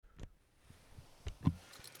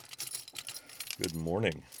Good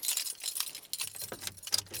morning.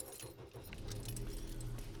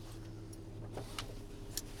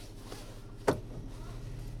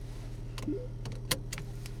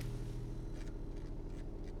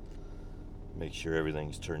 Make sure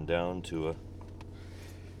everything's turned down to a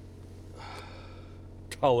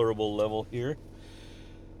tolerable level here.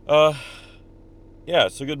 So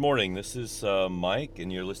good morning. This is Mike,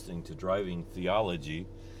 and you're listening to Driving Theology.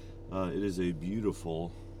 It is a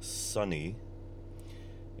beautiful, sunny,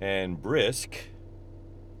 and brisk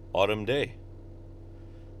autumn day.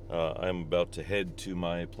 I'm about to head to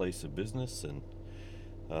my place of business, and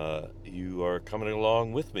you are coming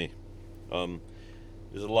along with me.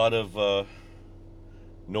 There's a lot of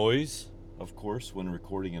noise, of course, when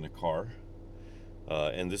recording in a car,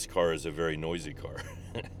 and this car is a very noisy car.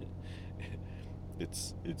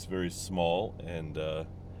 It's very small, and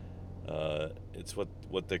it's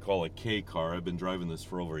what they call a K car. I've been driving this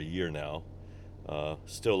for over a year now.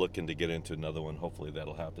 Still looking to get into another one. Hopefully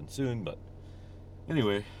that'll happen soon. But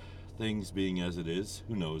anyway, things being as it is,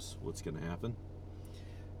 who knows what's going to happen.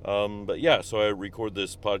 So I record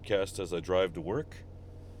this podcast as I drive to work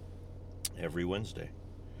every Wednesday.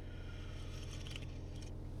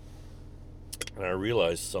 And I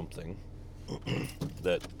realized something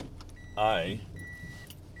that I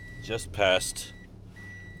just passed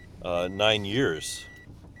 9 years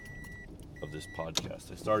of this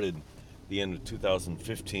podcast. I started the end of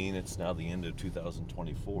 2015. It's now the end of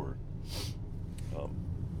 2024.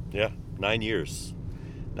 9 years.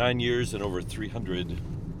 9 years and over 300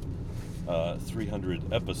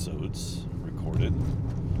 episodes recorded.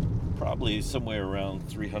 Probably somewhere around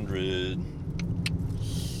 300.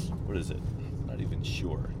 What is it? Not even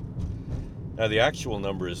sure. Now, the actual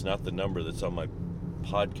number is not the number that's on my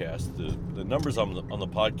podcast. The numbers on the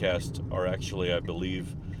podcast are actually, I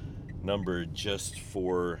believe, numbered just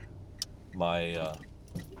for my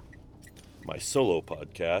my solo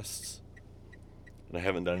podcasts, and I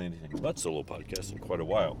haven't done anything but solo podcasts in quite a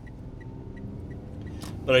while.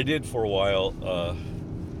 But I did for a while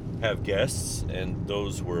have guests, and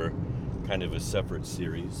those were kind of a separate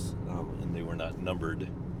series, and they were not numbered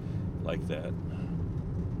like that.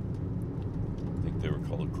 I think they were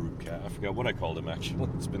called a group cat. I forgot what I called them, actually.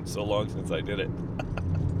 It's been so long since I did it.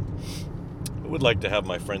 I would like to have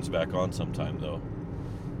my friends back on sometime, though.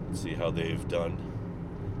 See how they've done.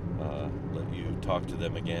 Let you talk to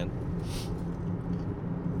them again.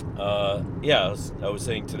 I was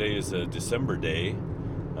saying today is a December day.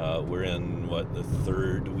 We're in, the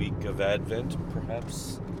third week of Advent,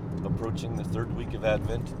 perhaps approaching the third week of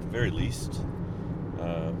Advent at the very least.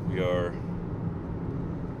 We are,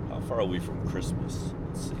 how far are we from Christmas?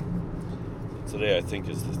 Let's see. So today I think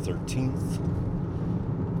is the 13th.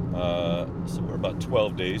 So we're about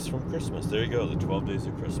 12 days from Christmas. There you go, the 12 days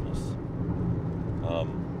of Christmas.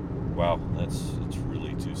 Wow, it's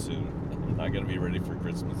really too soon. I'm not going to be ready for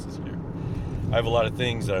Christmas this year. I have a lot of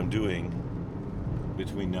things that I'm doing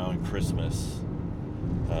between now and Christmas,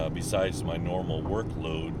 besides my normal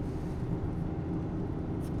workload.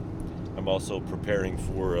 I'm also preparing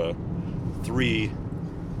for three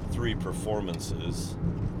performances.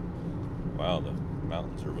 Wow, the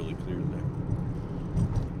mountains are really clear there.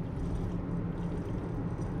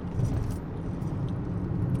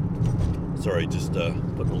 Sorry, just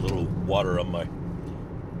putting a little water on my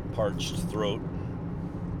parched throat.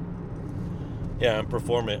 Yeah, I'm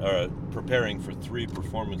preparing for 3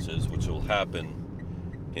 performances, which will happen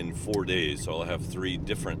in 4 days. So I'll have 3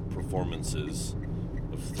 different performances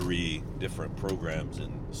of 3 different programs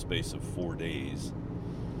in the space of 4 days.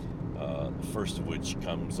 The first of which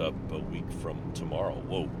comes up a week from tomorrow.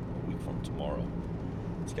 Whoa, a week from tomorrow.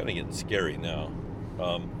 It's kind of getting scary now.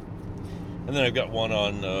 And then I've got one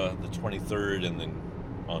on the 23rd, and then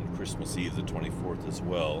on Christmas Eve, the 24th as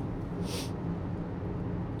well.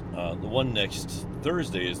 The one next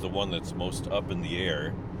Thursday is the one that's most up in the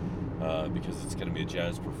air, because it's going to be a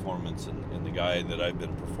jazz performance, and the guy that I've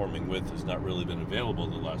been performing with has not really been available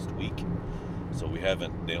the last week, so we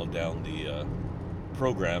haven't nailed down the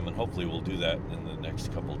program, and hopefully we'll do that in the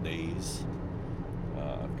next couple days.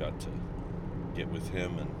 I've got to get with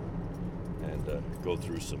him and go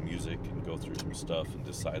through some music and go through some stuff and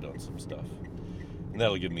decide on some stuff, and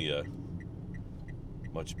that'll give me a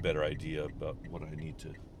much better idea about what I need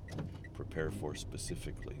to prepare for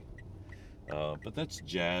specifically. But that's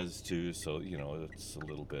jazz too, so it's a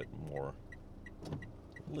little bit more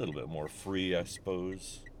free, I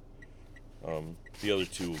suppose. The other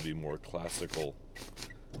 2 will be more classical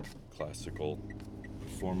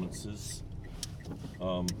performances.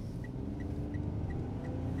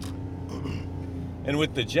 And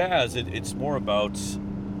with the jazz, it's more about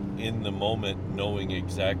in the moment, knowing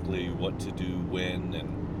exactly what to do when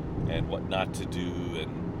and what not to do,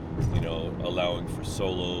 and allowing for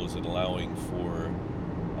solos and allowing for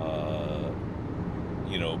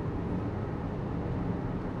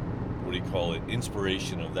what do you call it,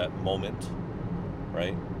 inspiration of that moment,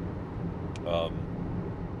 right?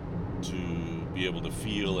 To be able to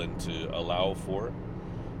feel and to allow for it,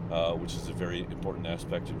 which is a very important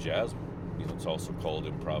aspect of jazz. It's also called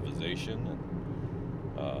improvisation and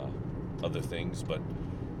other things, but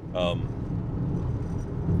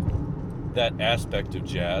that aspect of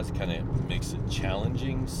jazz kind of makes it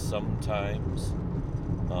challenging sometimes,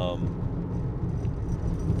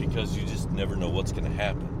 because you just never know what's going to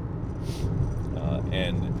happen.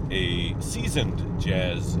 And a seasoned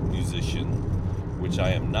jazz musician, which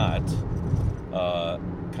I am not,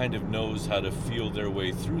 kind of knows how to feel their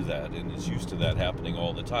way through that and is used to that happening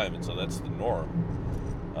all the time, and so that's the norm.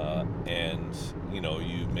 And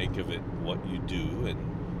you make of it what you do,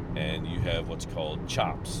 and you have what's called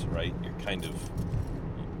chops, right? You're kind of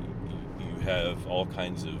you have all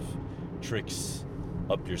kinds of tricks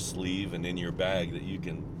up your sleeve and in your bag that you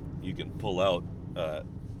can pull out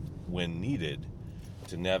when needed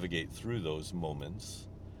to navigate through those moments.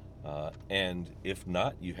 And if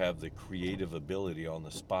not, you have the creative ability on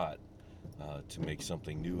the spot to make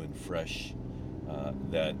something new and fresh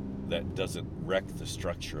that doesn't wreck the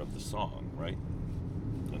structure of the song, right?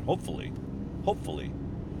 And hopefully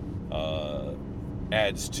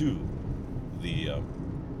adds to the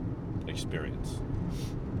experience.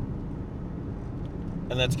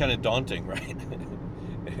 And that's kind of daunting, right?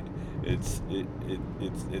 It's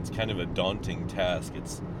kind of a daunting task.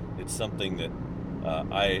 It's something that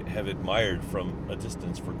I have admired from a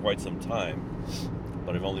distance for quite some time,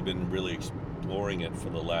 but I've only been really exploring it for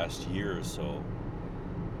the last year or so.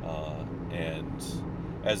 And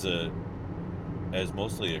as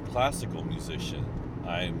mostly a classical musician,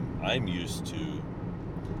 I'm used to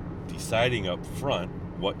deciding up front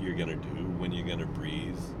what you're going to do, when you're going to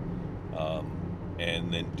breathe,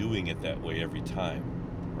 and then doing it that way every time,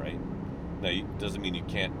 right? Now, it doesn't mean you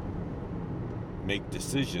can't make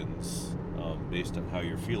decisions based on how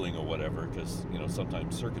you're feeling or whatever, because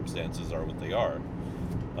sometimes circumstances are what they are.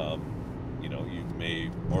 You may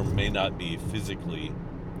or may not be physically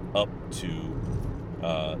up to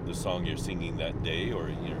the song you're singing that day, or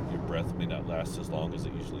your breath may not last as long as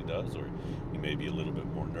it usually does, or you may be a little bit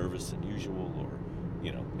more nervous than usual, or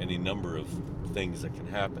any number of things that can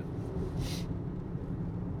happen.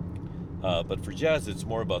 But for jazz, it's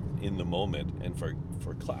more about in the moment, and for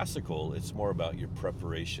classical, it's more about your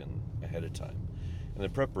preparation ahead of time. And the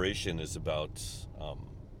preparation is about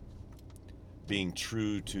being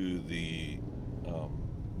true to the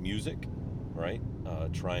music, right?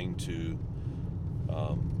 Trying to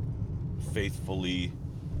faithfully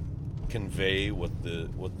convey what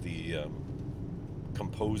the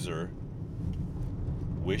composer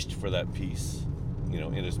wished for that piece,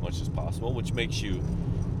 in as much as possible, which makes you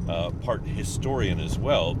part historian as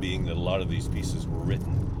well, being that a lot of these pieces were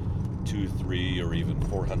written 200, 300, or even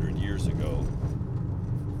 400 years ago.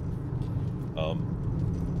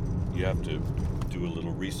 You have to do a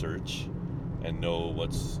little research and know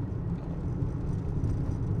what's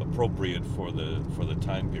appropriate for the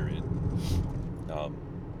time period.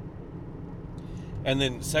 And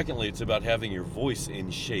then secondly, it's about having your voice in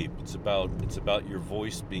shape. It's about your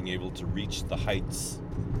voice being able to reach the heights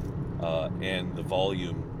and the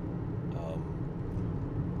volume,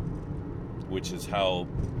 which is how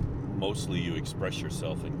mostly you express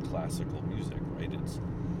yourself in classical music, right?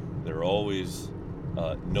 There are always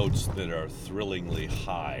notes that are thrillingly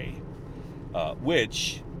high,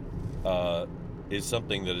 which is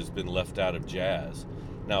something that has been left out of jazz.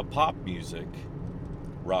 Now, pop music,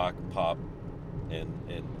 rock, pop,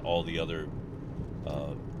 and all the other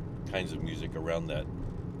kinds of music around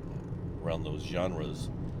those genres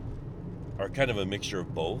are kind of a mixture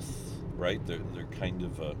of both, right? They're kind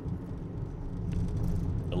of a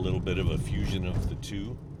little bit of a fusion of the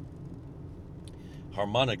two.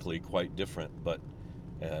 Harmonically quite different, but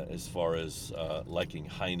as far as liking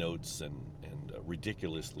high notes and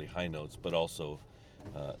ridiculously high notes, but also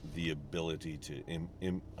the ability to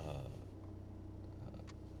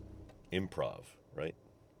improv, right?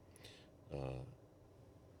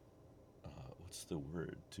 What's the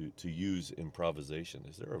word? To use improvisation.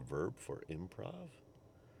 Is there a verb for improv?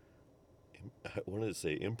 I wanted to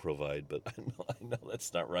say improvide, but I know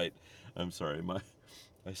that's not right. I'm sorry.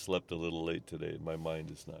 I slept a little late today. My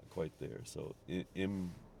mind is not quite there. So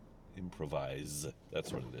improvise.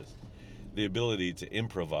 That's what it is. The ability to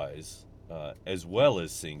improvise as well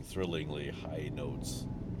as sing thrillingly high notes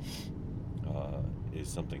is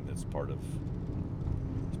something that's part of,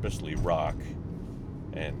 especially rock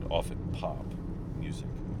and often pop music.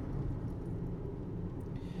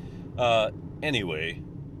 Anyway,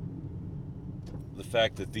 the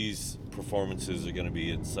fact that these performances are going to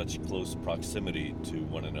be in such close proximity to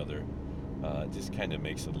one another just kind of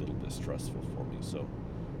makes it a little bit stressful for me. So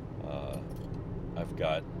I've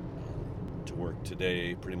got to work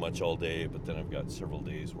today pretty much all day, but then I've got several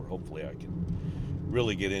days where hopefully I can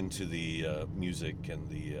really get into the music and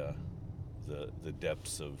the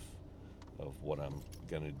depths of what I'm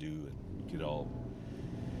going to do and get all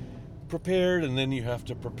prepared. And then you have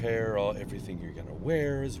to prepare everything you're going to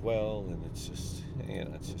wear as well, and it's just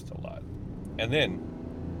a lot. And then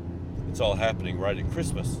it's all happening right at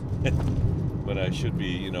Christmas when I should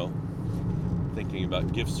be, thinking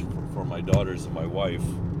about gifts for my daughters and my wife.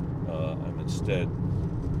 I'm instead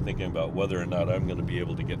thinking about whether or not I'm going to be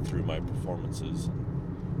able to get through my performances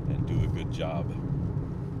and do a good job.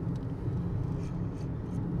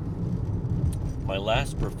 My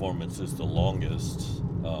last performance is the longest,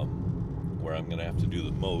 where I'm going to have to do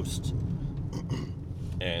the most,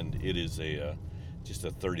 and it is just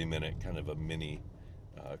a 30-minute kind of a mini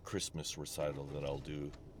Christmas recital that I'll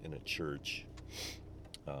do in a church,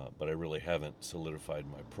 but I really haven't solidified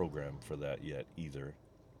my program for that yet either.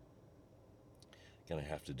 Gonna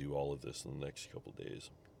have to do all of this in the next couple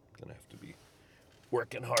days. Gonna have to be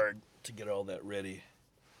working hard to get all that ready.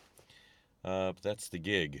 But that's the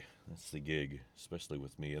gig, especially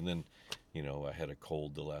with me. And then, I had a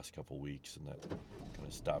cold the last couple weeks, and that kind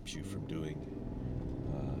of stops you from doing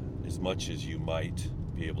as much as you might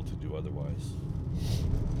be able to do otherwise.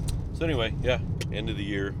 So anyway, end of the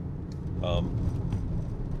year.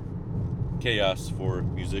 Chaos for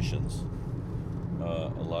musicians. A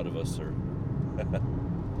lot of us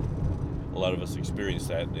experience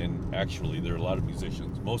that, and actually there are a lot of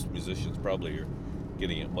musicians. Most musicians probably are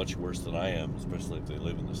getting it much worse than I am, especially if they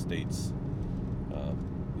live in the States.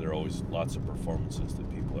 There are always lots of performances that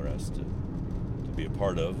people are asked to be a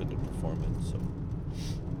part of and to perform in. So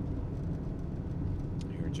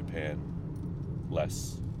here in Japan,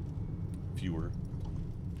 fewer.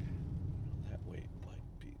 That wait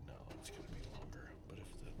might be, no, it's going to be longer. But if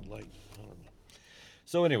the light, I don't know.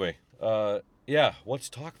 So anyway, what's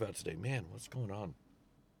to talk about today? Man, what's going on?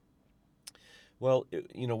 Well,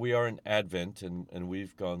 we are in Advent, and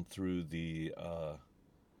we've gone through the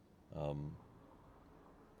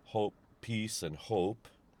hope, peace, and hope,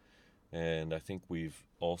 and I think we've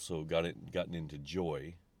also gotten into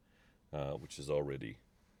joy, which has already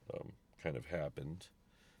kind of happened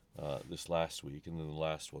this last week, and then the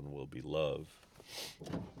last one will be love.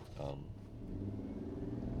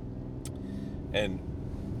 And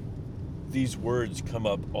these words come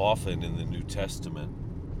up often in the New Testament,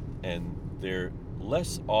 and they're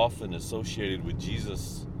less often associated with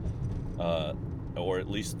Jesus, or at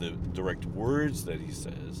least the direct words that he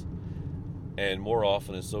says, and more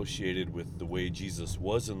often associated with the way Jesus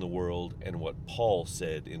was in the world and what Paul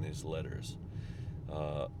said in his letters.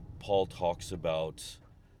 Paul talks about,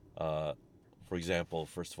 for example,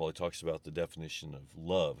 first of all, he talks about the definition of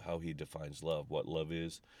love, how he defines love, what love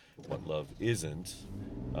is, what love isn't,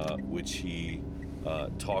 which he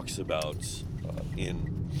talks about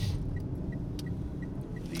in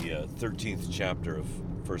the 13th chapter of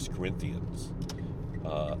 1 Corinthians.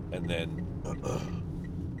 And then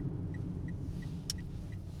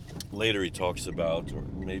later he talks about, or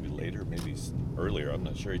maybe later, maybe earlier, I'm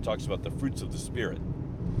not sure, he talks about the fruits of the Spirit.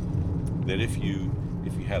 That if you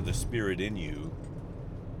have the Spirit in you,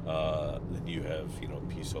 then you have,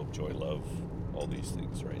 peace, hope, joy, love, all these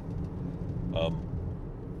things, right?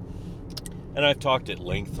 And I've talked at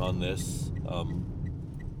length on this. I'm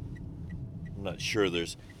not sure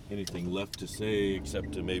there's anything left to say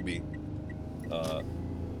except to maybe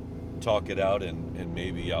talk it out, and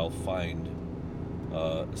maybe I'll find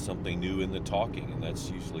something new in the talking, and that's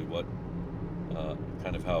usually what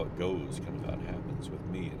kind of how it goes, kind of how it happens with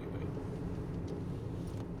me anyway.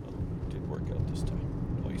 Did work out this time.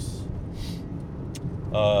 Nice.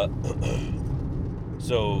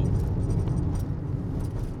 So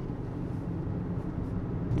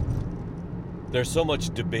there's so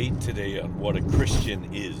much debate today on what a Christian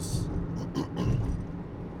is.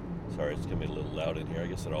 Sorry, it's going to be a little loud in here. I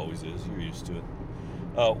guess it always is. You're used to it.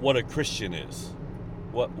 What a Christian is.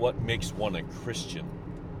 What makes one a Christian?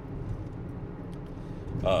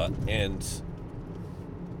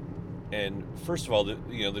 And first of all,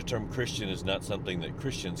 the term Christian is not something that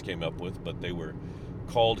Christians came up with, but they were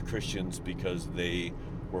called Christians because they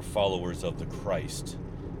were followers of the Christ.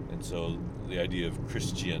 And so the idea of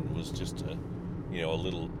Christian was just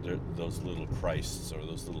those little Christs, or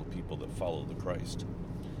those little people that follow the Christ.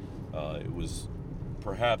 It was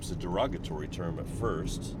perhaps a derogatory term at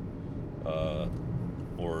first,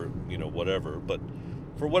 or whatever. But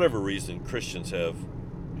for whatever reason, Christians have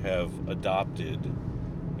adopted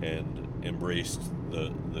and embraced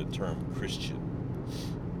the term Christian,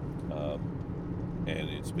 and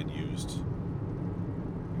it's been used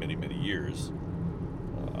many, many years,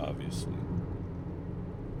 obviously.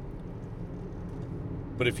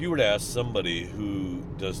 But if you were to ask somebody who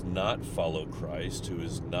does not follow Christ, who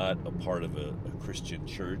is not a part of a Christian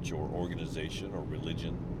church or organization or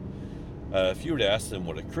religion, if you were to ask them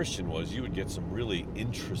what a Christian was, you would get some really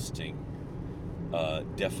interesting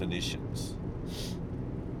definitions.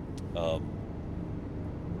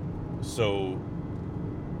 So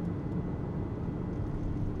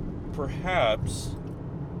perhaps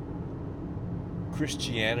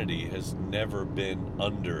Christianity has never been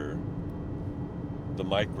under the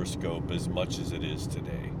microscope as much as it is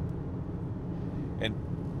today. And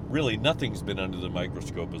really, nothing's been under the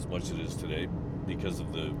microscope as much as it is today because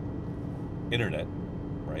of the internet,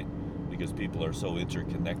 right? Because people are so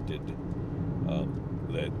interconnected,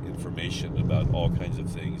 that information about all kinds of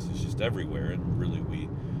things is just everywhere, and really we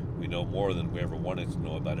know more than we ever wanted to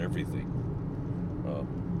know about everything,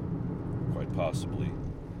 quite possibly.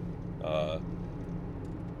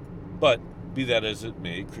 But be that as it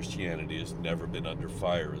may, Christianity has never been under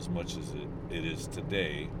fire as much as it is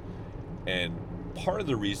today. And part of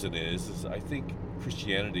the reason is I think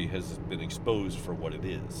Christianity has been exposed for what it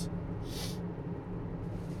is.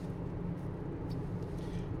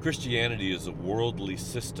 Christianity is a worldly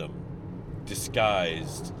system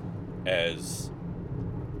disguised as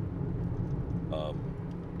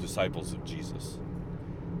disciples of Jesus.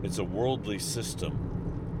 It's a worldly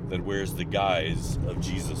system that wears the guise of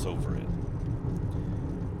Jesus over it.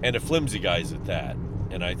 And a flimsy guise at that.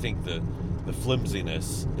 And I think the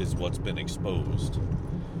flimsiness is what's been exposed.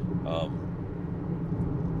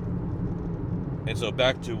 And so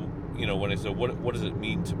back to, when I said, what does it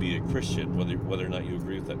mean to be a Christian, whether or not you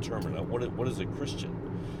agree with that term or not, what is a Christian?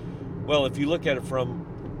 Well, if you look at it from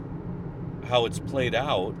how it's played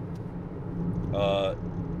out,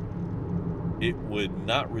 it would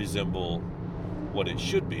not resemble what it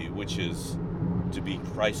should be, which is to be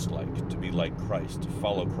Christ-like, to be like Christ, to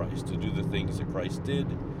follow Christ, to do the things that Christ did,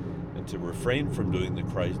 and to refrain from doing the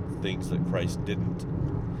things that Christ didn't,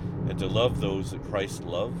 and to love those that Christ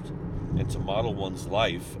loved, and to model one's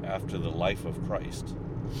life after the life of Christ,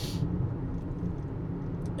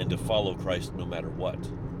 and to follow Christ no matter what.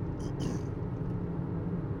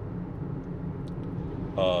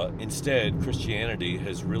 Instead, Christianity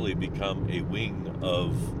has really become a wing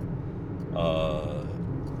of,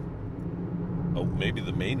 maybe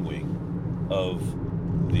the main wing of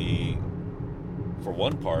for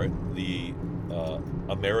one part, the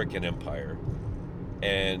American Empire,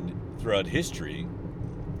 and throughout history,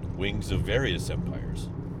 wings of various empires,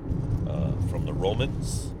 from the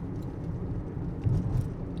Romans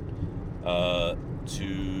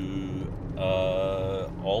to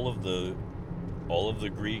all of the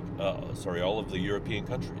European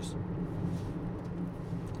countries,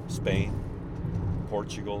 Spain,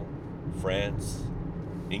 Portugal, France,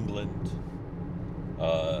 England,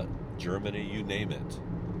 Germany, you name it.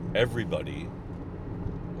 Everybody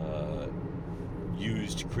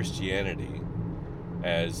used Christianity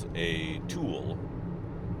as a tool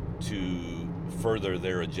to further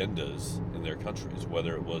their agendas in their countries,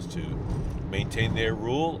 whether it was to maintain their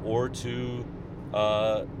rule or to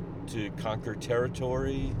conquer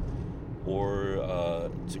territory,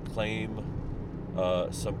 or to claim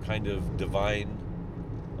some kind of divine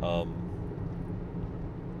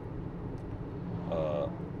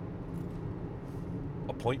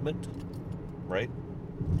appointment, right?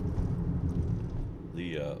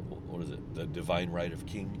 What is it? The divine right of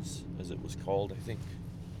kings, as it was called, I think.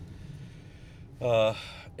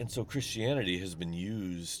 And so Christianity has been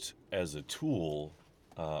used as a tool,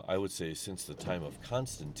 I would say, since the time of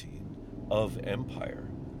Constantine, of empire,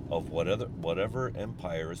 of whatever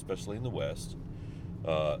empire, especially in the West,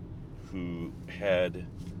 who had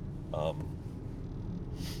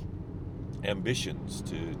ambitions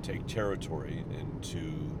to take territory and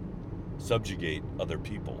to subjugate other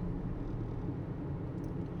people.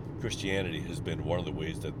 Christianity has been one of the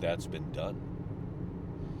ways that that's been done.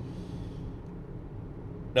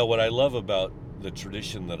 Now, what I love about the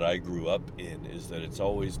tradition that I grew up in is that it's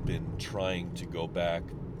always been trying to go back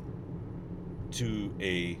to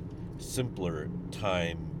a simpler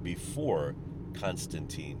time before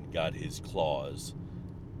Constantine got his claws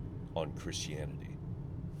on Christianity.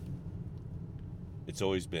 It's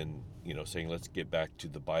always been saying, let's get back to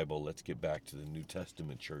the Bible, let's get back to the New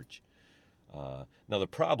Testament church. Now, the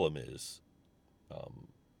problem is,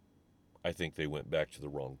 I think they went back to the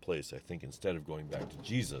wrong place. I think instead of going back to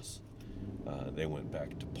Jesus, they went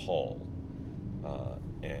back to Paul,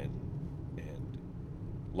 and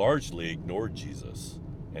largely ignored Jesus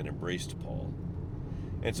and embraced Paul.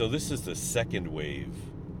 And so this is the second wave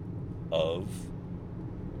of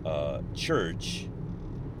church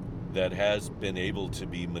that has been able to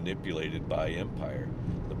be manipulated by empire,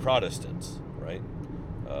 the Protestants, right?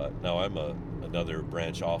 Now I'm another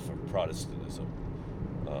branch off of Protestantism,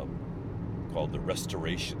 called the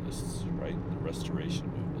Restorationists, right? The Restoration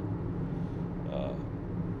movement.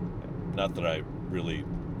 Not that I really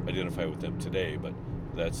identify with them today, but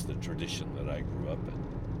that's the tradition that I grew up in,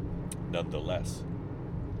 nonetheless.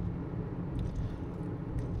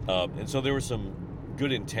 And so there were some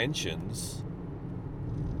good intentions,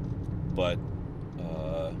 but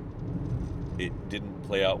it didn't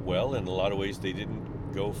play out well. In a lot of ways, they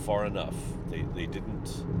didn't go far enough. They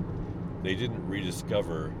didn't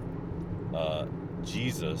rediscover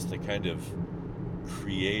Jesus. They kind of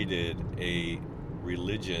created a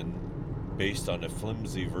religion based on a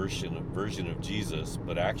flimsy version of Jesus,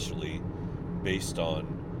 but actually based on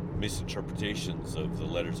misinterpretations of the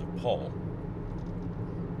letters of Paul.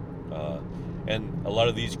 And a lot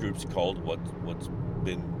of these groups called what has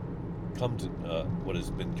been come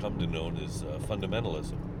to known as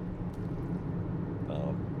fundamentalism.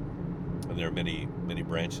 And there are many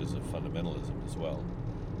branches of fundamentalism as well.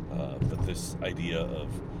 But this idea of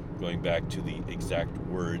going back to the exact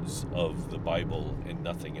words of the Bible and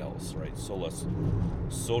nothing else, right? Sola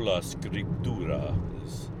scriptura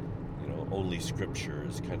is, only Scripture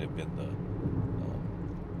has kind of been the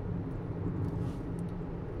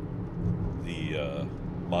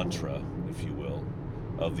mantra, if you will,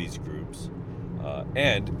 of these groups.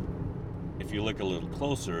 And if you look a little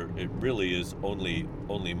closer, it really is only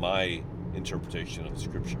my interpretation of the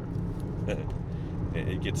Scripture.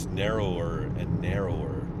 It gets narrower and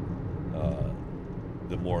narrower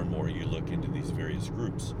the more and more you look into these various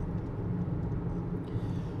groups.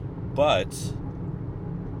 But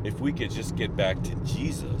if we could just get back to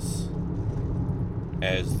Jesus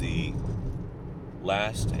as the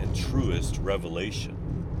last and truest revelation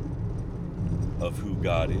of who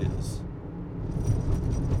God is.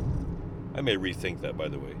 I may rethink that, by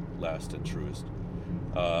the way, last and truest.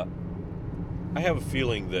 I have a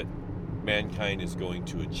feeling that mankind is going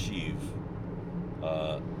to achieve,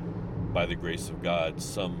 by the grace of God,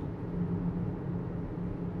 some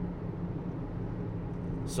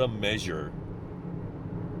measure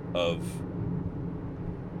of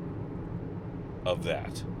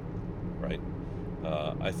that, right?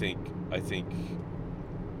 I think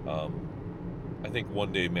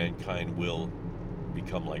one day mankind will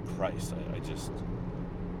become like Christ. I just,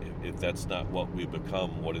 if that's not what we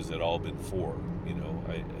become, what has it all been for?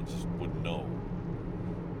 I just wouldn't know.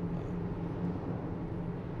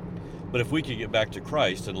 But if we could get back to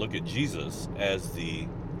Christ and look at Jesus as the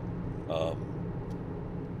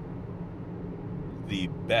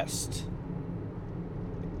best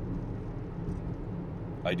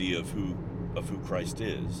idea of who Christ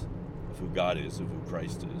is, of who God is, of who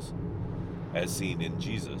Christ is, as seen in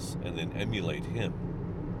Jesus, and then emulate him,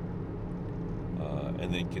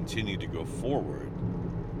 and then continue to go forward,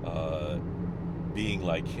 being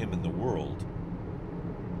like him in the world,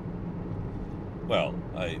 well,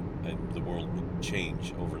 the world would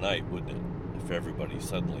change overnight, wouldn't it, if everybody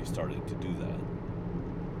suddenly started to do that.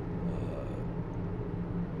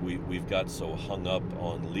 We've got so hung up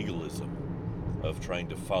on legalism of trying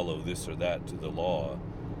to follow this or that to the law,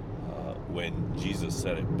 when Jesus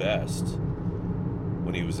said it best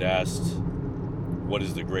when he was asked what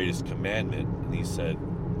is the greatest commandment, and he said,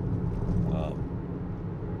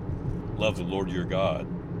 love the Lord your God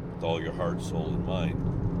with all your heart, soul, and mind.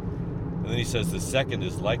 And then he says the second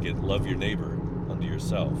is like it, love your neighbor unto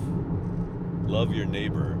yourself. Love your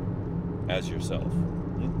neighbor as yourself.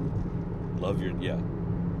 Love your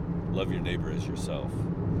neighbor as yourself.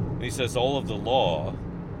 And he says all of the law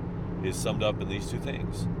is summed up in these two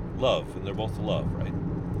things. Love, and they're both love, right?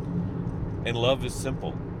 And love is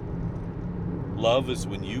simple. Love is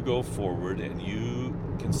when you go forward and you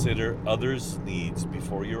consider others' needs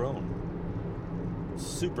before your own.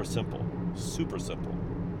 Super simple, super simple.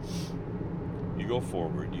 You go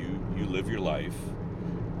forward, you live your life,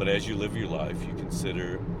 but as you live your life, you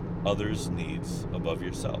consider others' needs above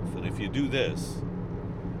yourself. And if you do this,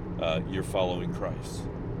 you're following Christ.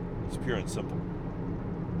 It's pure and simple.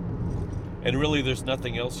 And really, there's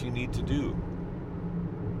nothing else you need to do.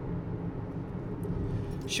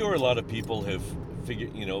 Sure, a lot of people have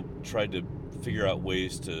tried to figure out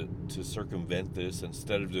ways to circumvent this.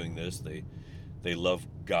 Instead of doing this, they love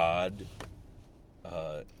God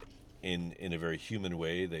in a very human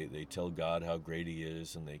way. They tell God how great He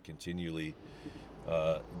is, and they continually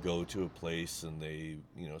go to a place and they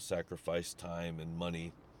sacrifice time and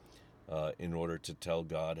money in order to tell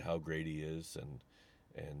God how great He is,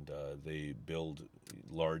 and they build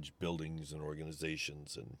large buildings and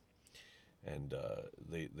organizations, and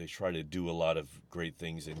they try to do a lot of great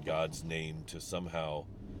things in God's name to somehow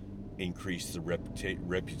increase the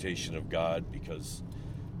reputation of God, because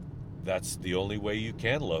that's the only way you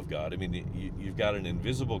can love God. I mean, you've got an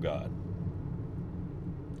invisible God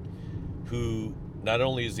who, not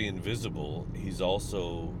only is He invisible, He's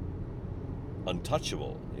also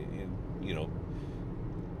untouchable.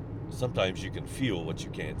 Sometimes you can feel what you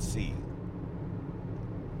can't see.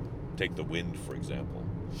 Take the wind, for example,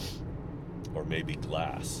 or maybe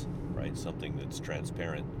glass, right? Something that's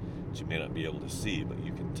transparent that you may not be able to see, but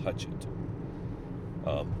you can touch it.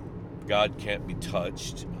 God can't be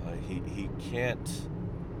touched. He can't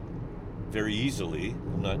very easily.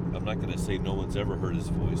 I'm not going to say no one's ever heard His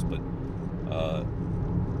voice, but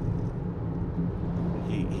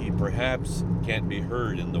he perhaps can't be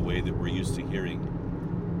heard in the way that we're used to hearing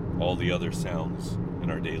all the other sounds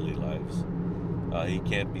in our daily lives. He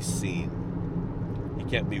can't be seen. He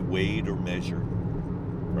can't be weighed or measured,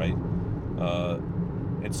 right?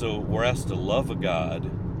 And so we're asked to love a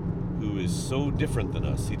God who is so different than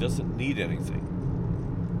us. He doesn't need anything.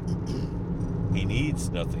 He needs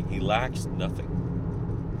nothing. He lacks nothing.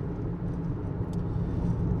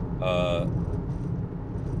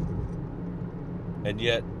 And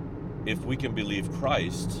yet, if we can believe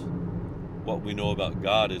Christ, what we know about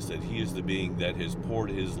God is that He is the being that has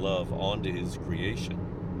poured His love onto His creation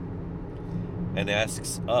and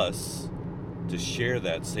asks us to share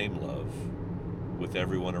that same love with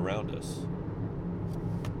everyone around us.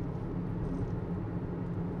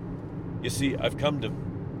 You see, I've come to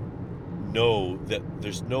know that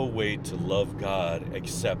there's no way to love God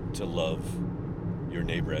except to love your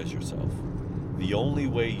neighbor as yourself. The only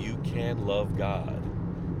way you can love God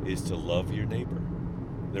is to love your neighbor.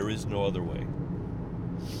 There is no other way.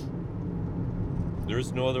 There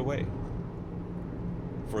is no other way.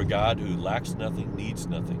 For a God who lacks nothing, needs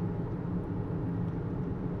nothing.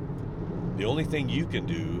 The only thing you can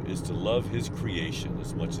do is to love His creation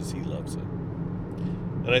as much as He loves it.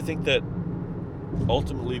 And I think that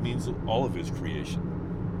ultimately means all of His creation.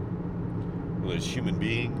 Whether it's human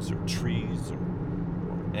beings or trees or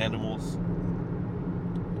animals,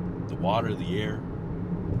 the water, the air.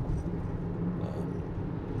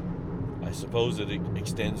 I suppose that it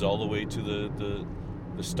extends all the way to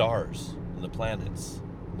the stars and the planets,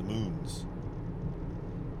 and the moons.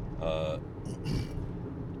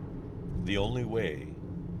 The only way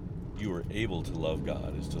you are able to love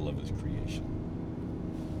God is to love His creation.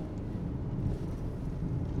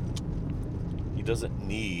 He doesn't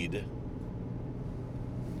need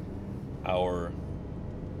our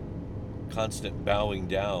constant bowing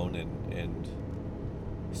down and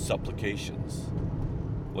supplications.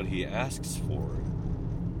 What He asks for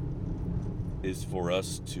is for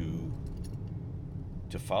us to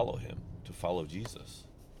follow Him, to follow Jesus,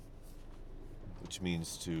 which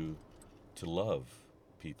means to love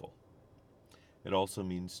people. It also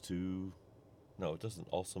means it doesn't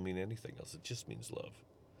also mean anything else. It just means love.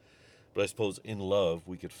 But I suppose in love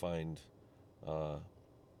we could find,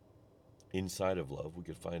 inside of love, we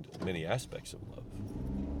could find many aspects of love.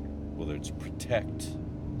 Whether it's protect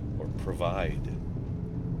or provide,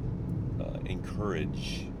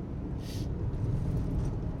 encourage.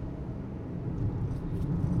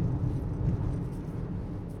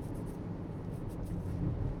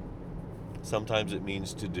 Sometimes it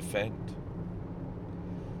means to defend.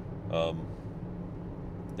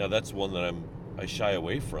 Now that's one that I shy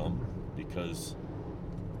away from, because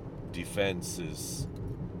defense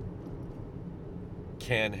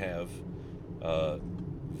can have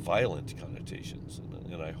violent connotations,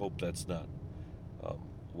 and I hope that's not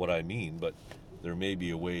what I mean, but there may be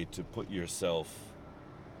a way to put yourself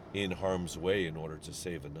in harm's way in order to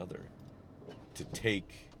save another,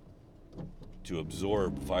 to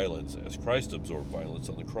absorb violence as Christ absorbed violence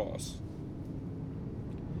on the cross,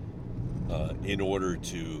 in order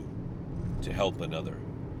to help another.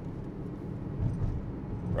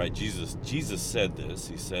 Right? Jesus said this.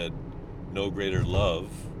 He said, "No greater love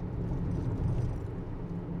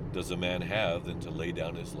does a man have than to lay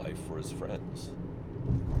down his life for his friends."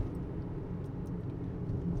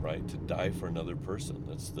 Right? To die for another person.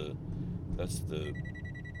 That's the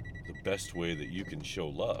best way that you can show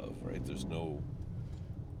love, right? There's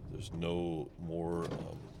There's no more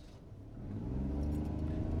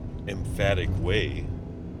emphatic way,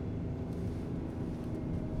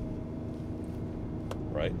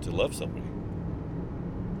 right, to love somebody.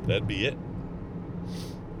 That'd be it.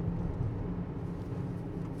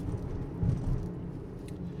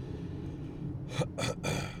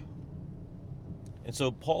 And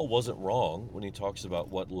so Paul wasn't wrong when he talks about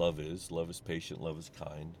what love is. Love is patient, love is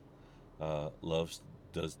kind. Love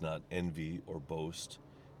does not envy or boast.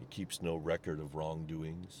 It keeps no record of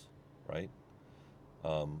wrongdoings, right?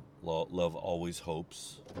 Love always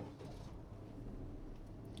hopes.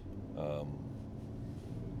 And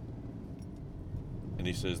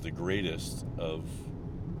he says the greatest of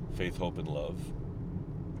faith, hope, and love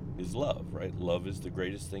is love, right? Love is the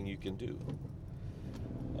greatest thing you can do.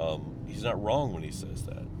 He's not wrong when he says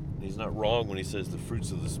that. He's not wrong when he says the fruits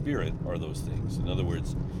of the Spirit are those things. In other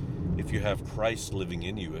words, if you have Christ living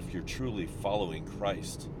in you, if you're truly following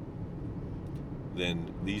Christ,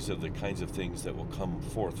 then these are the kinds of things that will come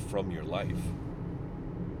forth from your life.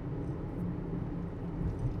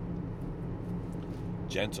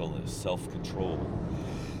 Gentleness, self-control.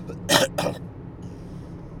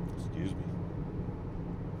 Excuse me.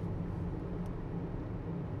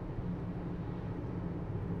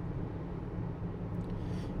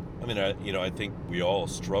 I mean, I think we all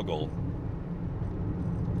struggle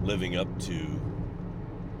living up to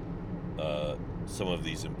some of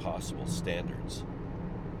these impossible standards.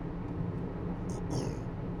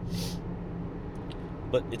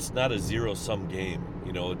 But it's not a zero-sum game.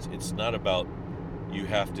 It's not about you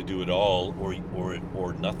have to do it all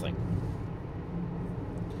or nothing.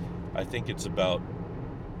 I think it's about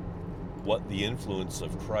what the influence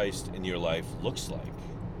of Christ in your life looks like.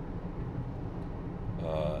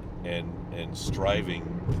 And striving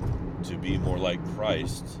to be more like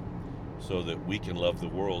Christ so that we can love the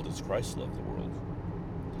world as Christ loved the world.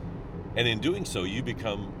 And in doing so, you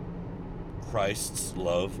become Christ's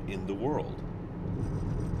love in the world.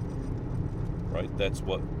 Right? That's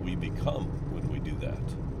what we become when we do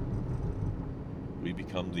that. We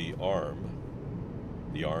become the arms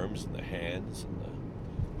and the hands and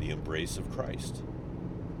the embrace of Christ.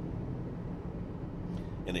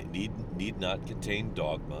 And it need not contain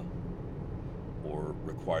dogma or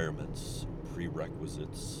requirements,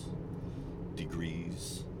 prerequisites,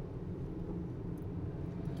 degrees,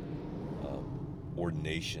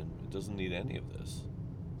 ordination. It doesn't need any of this.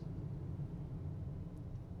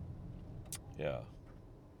 Yeah.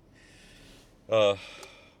 So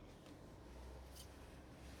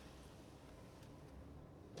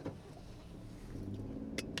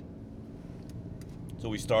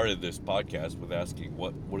we started this podcast with asking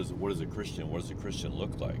what is a Christian? What does a Christian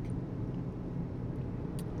look like?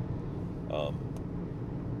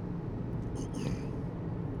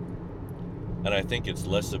 And I think it's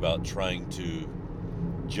less about trying to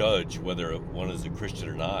judge whether one is a Christian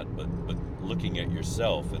or not, but looking at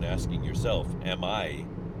yourself and asking yourself, am I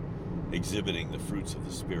exhibiting the fruits of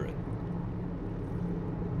the Spirit?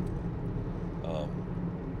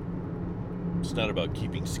 It's not about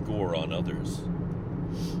keeping score on others.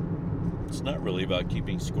 It's not really about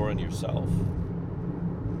keeping score on yourself.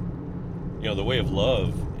 The way of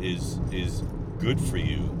love is good for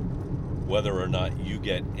you, whether or not you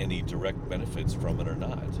get any direct benefits from it or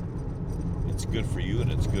not. It's good for you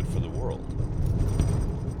and it's good for the world.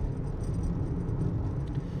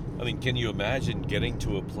 I mean, can you imagine getting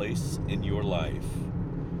to a place in your life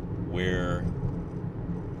where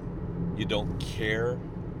you don't care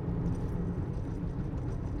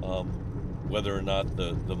whether or not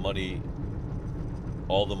the money,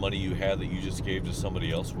 all the money you had that you just gave to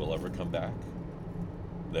somebody else will ever come back?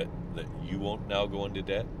 That you won't now go into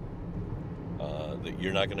debt? That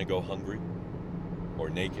you're not going to go hungry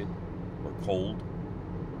or naked or cold?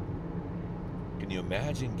 Can you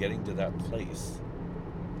imagine getting to that place?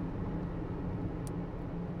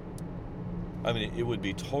 I mean, it would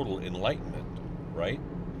be total enlightenment, right?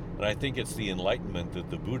 And I think it's the enlightenment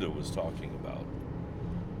that the Buddha was talking about.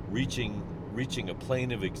 Reaching a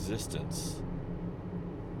plane of existence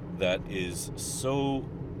that is so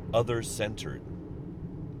other-centered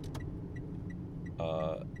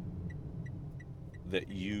that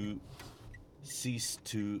you cease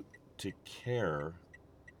to care,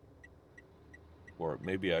 or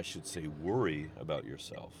maybe I should say worry about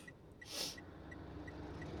yourself.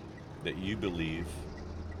 That you believe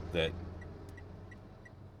that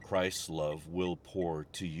Christ's love will pour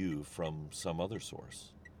to you from some other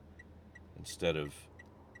source, instead of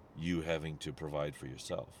you having to provide for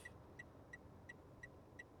yourself.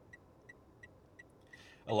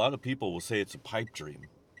 A lot of people will say it's a pipe dream,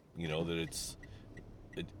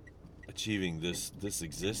 that achieving this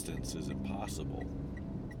existence is impossible.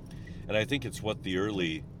 And I think it's what the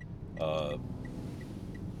early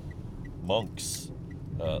monks,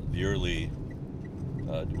 the early,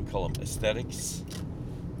 do we call them ascetics?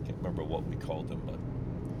 I can't remember what we called them,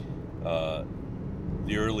 but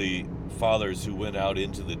the early fathers who went out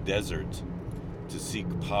into the desert to seek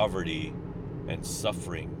poverty and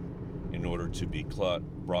suffering in order to be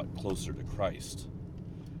brought closer to Christ.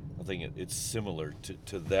 I think it's similar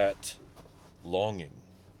to that longing.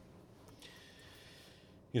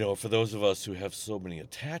 For those of us who have so many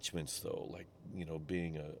attachments, though, like,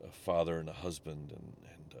 being a father and a husband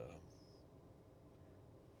and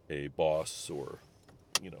a boss, or,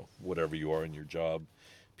 whatever you are in your job,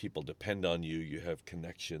 people depend on you, you have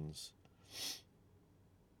connections.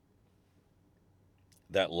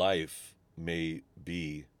 That life may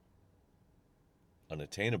be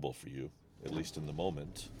unattainable for you, at least in the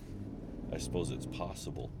moment. I suppose it's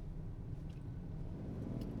possible.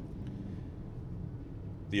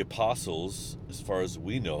 The apostles, as far as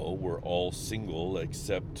we know, were all single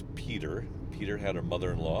except Peter. Peter had a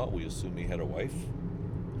mother-in-law. We assume he had a wife.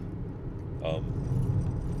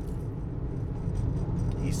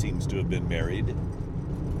 He seems to have been married.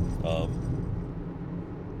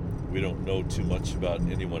 We don't know too much about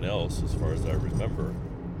anyone else, as far as I remember,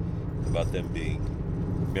 about them being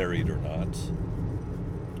married or not.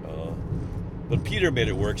 But Peter made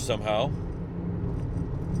it work somehow.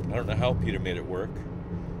 I don't know how Peter made it work.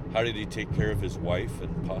 How did he take care of his wife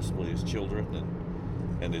and possibly his children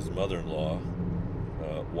and his mother-in-law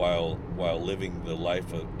while living the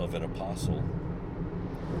life of an apostle?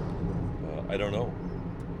 I don't know.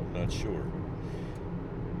 I'm not sure.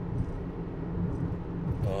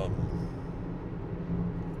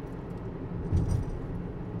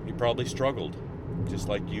 He probably struggled, just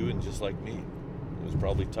like you and just like me. It was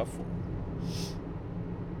probably tough for him.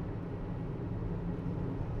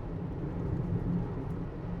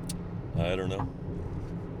 I don't know.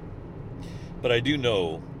 But I do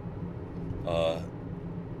know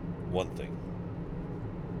one thing.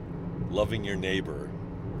 Loving your neighbor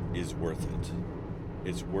is worth it.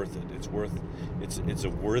 It's worth it. It's a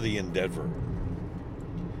worthy endeavor.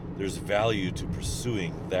 There's value to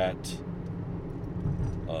pursuing that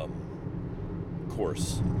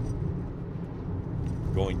course,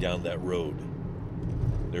 going down that road.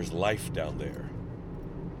 There's life down there.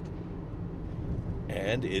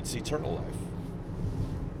 And it's eternal life.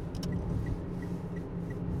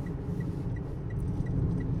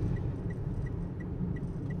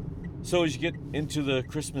 So as you get into the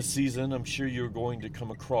Christmas season, I'm sure you're going to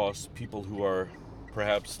come across people who are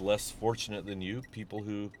perhaps less fortunate than you, people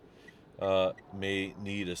who may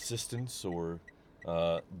need assistance or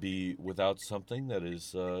be without something that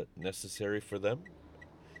is necessary for them,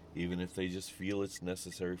 even if they just feel it's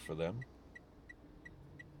necessary for them.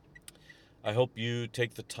 I hope you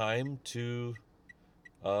take the time to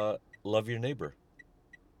love your neighbor,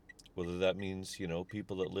 whether that means,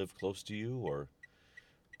 people that live close to you, or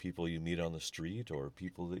people you meet on the street, or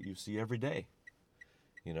people that you see every day,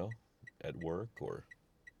 at work or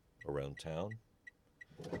around town.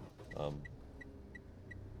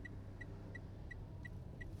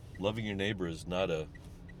 Loving your neighbor is not a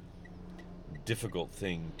difficult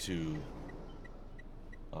thing to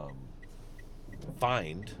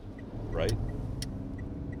find, right?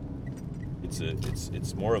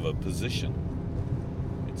 It's more of a position.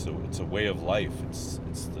 It's a way of life. It's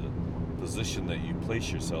the position that you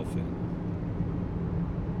place yourself in.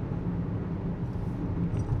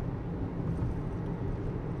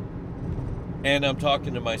 And I'm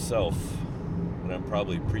talking to myself, and I'm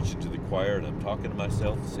probably preaching to the choir, and I'm talking to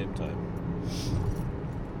myself at the same time.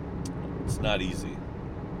 It's not easy.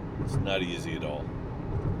 It's not easy at all.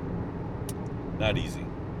 Not easy.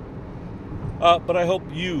 But I hope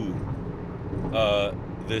you,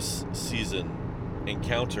 this season,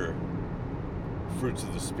 encounter fruits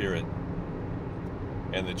of the Spirit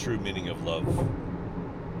and the true meaning of love.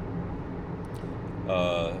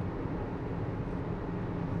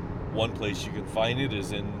 One place you can find it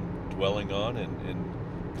is in dwelling on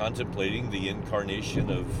and contemplating the incarnation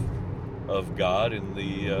of God in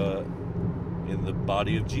the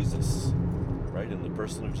body of Jesus, right? In the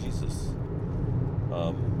person of Jesus.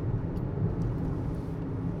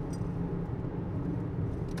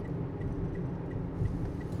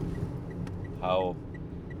 How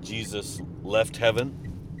Jesus left heaven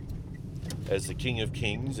as the King of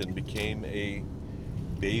Kings and became a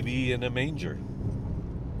baby in a manger,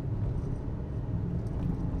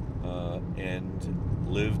 and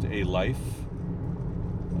lived a life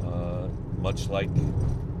much like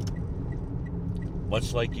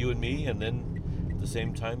you and me, and then the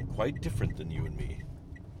same time quite different than you and me.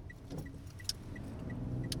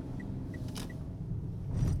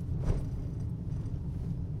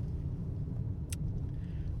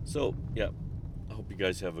 So, yeah, I hope you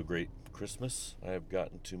guys have a great Christmas. I have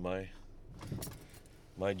gotten to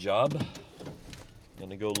my job.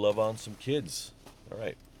 Gonna go love on some kids. All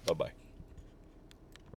right, bye-bye.